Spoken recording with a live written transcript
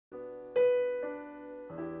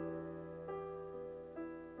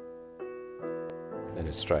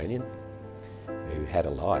Australian who had a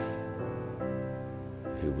life,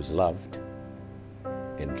 who was loved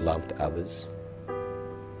and loved others.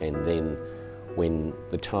 And then when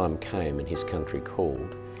the time came and his country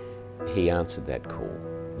called, he answered that call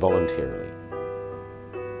voluntarily.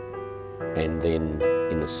 And then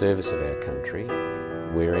in the service of our country,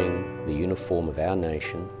 wearing the uniform of our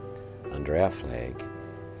nation under our flag,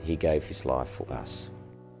 he gave his life for us.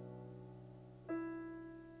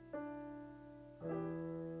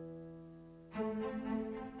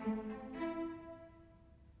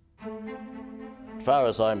 As far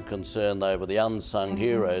as I'm concerned, they were the unsung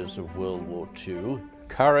heroes of World War II.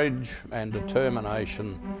 Courage and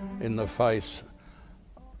determination in the face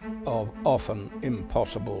of often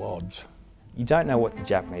impossible odds. You don't know what the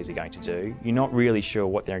Japanese are going to do. You're not really sure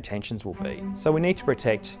what their intentions will be. So we need to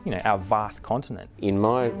protect, our vast continent. In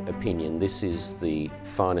my opinion, this is the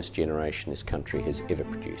finest generation this country has ever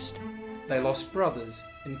produced. They lost brothers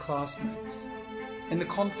and classmates, and the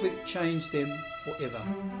conflict changed them forever.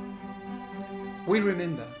 We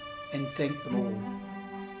remember and thank them all.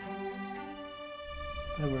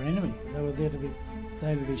 They were an enemy. They were there to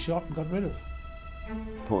be shot and got rid of.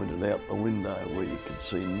 Pointed out the window where you could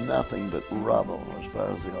see nothing but rubble as far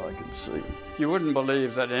as the eye could see. You wouldn't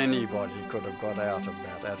believe that anybody could have got out of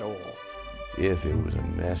that at all. The airfield was a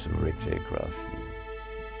massive wrecked aircraft.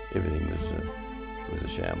 Everything was a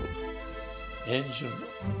shambles. Engine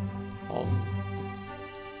on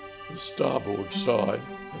the starboard side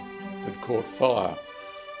had caught fire.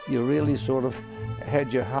 You really sort of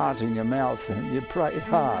had your heart in your mouth and you prayed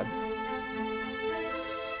hard.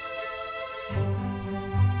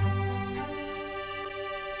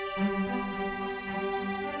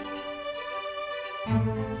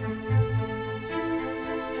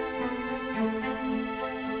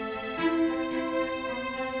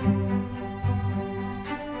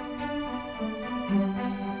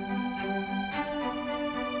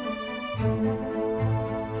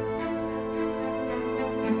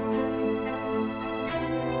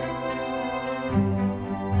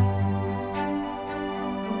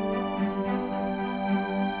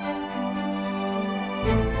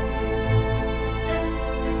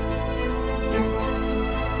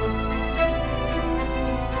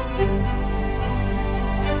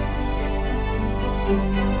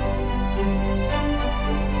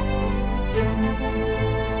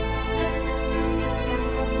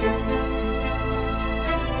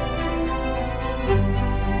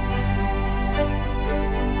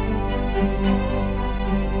 Thank you.